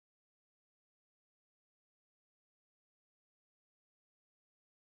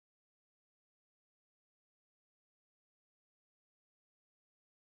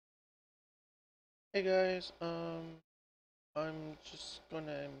Hey guys, I'm just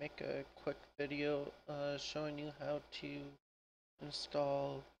gonna make a quick video showing you how to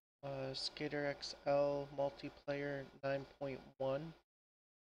install Skater XL Multiplayer 9.1.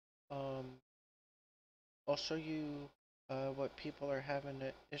 Um, I'll show you what people are having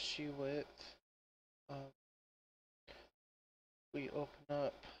an issue with. Um, we open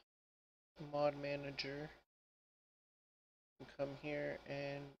up Mod Manager and come here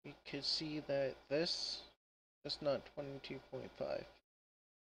and we can see that this is not 22.5.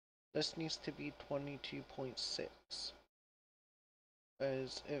 This needs to be 22.6.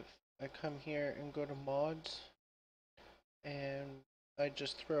 As if I come here and go to mods and I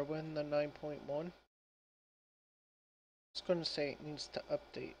just throw in the 9.1, it's going to say it needs to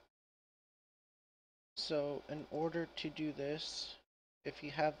update. So in order to do this, if you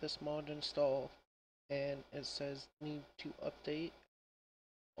have this mod installed and it says need to update,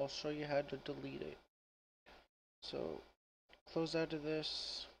 I'll show you how to delete it. So close out of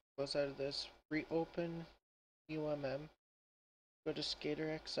this, reopen UMM, go to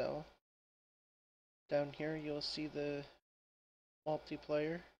Skater XL. Down here you'll see the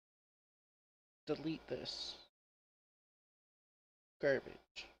multiplayer. Delete this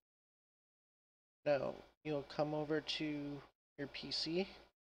garbage. Now you'll come over to your PC,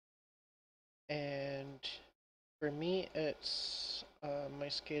 and for me it's my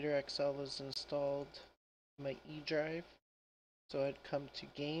Skater XL is installed on my E drive. So I'd come to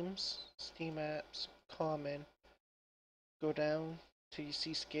Games, Steam Apps, Common, go down till you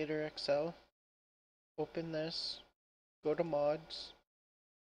see Skater XL, open this, go to Mods,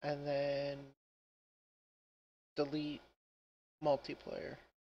 and then delete Multiplayer.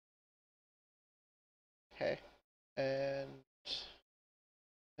 Okay, and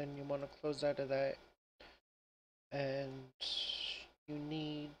then you want to close out of that, and you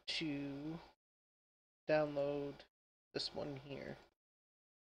need to download this one here.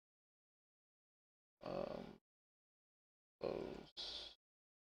 Um, close.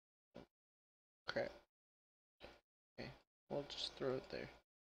 Crap. Okay, we'll just throw it there.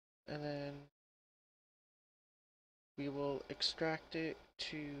 And then we will extract it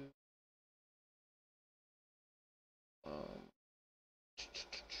to um,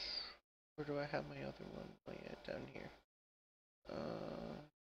 where do I have my other one? Oh yeah, down here.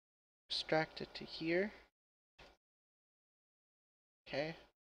 Extract it to here. Okay.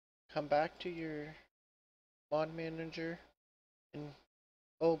 Come back to your mod manager and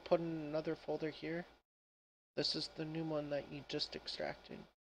put in another folder here. This is the new one that you just extracted.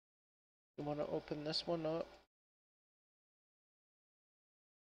 You want to open this one up,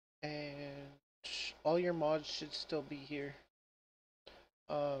 and all your mods should still be here.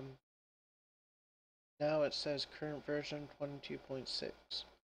 Now it says current version 22.6.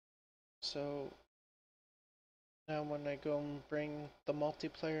 So now when I go and bring the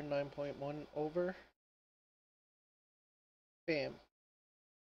multiplayer 9.1 over, bam,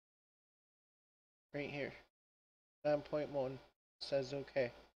 right here, 9.1 says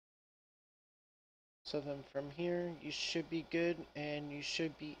okay. So then from here you should be good and you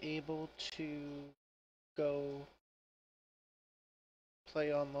should be able to go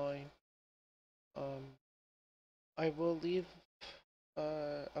play online. I will leave,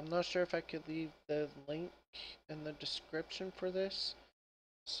 I'm not sure if I could leave the link in the description for this.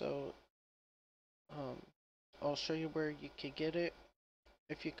 So I'll show you where you could get it.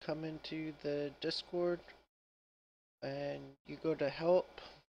 If you come into the Discord and you go to help,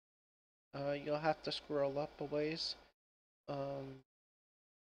 you'll have to scroll up a ways.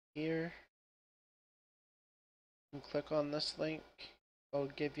 Here, and click on this link. I'll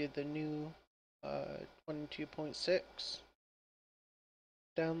give you the new 22.6.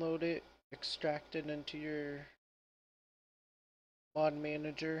 Download it, extract it into your mod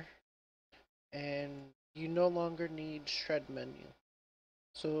manager, and you no longer need shred menu.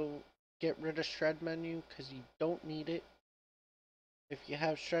 So get rid of shred menu because you don't need it. If you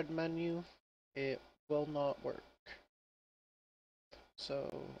have shred menu, it will not work.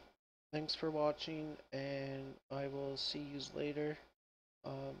 So thanks for watching, and I will see you later.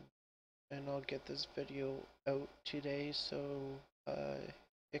 And I'll get this video out today so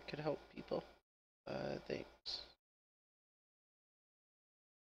it could help people. Thanks.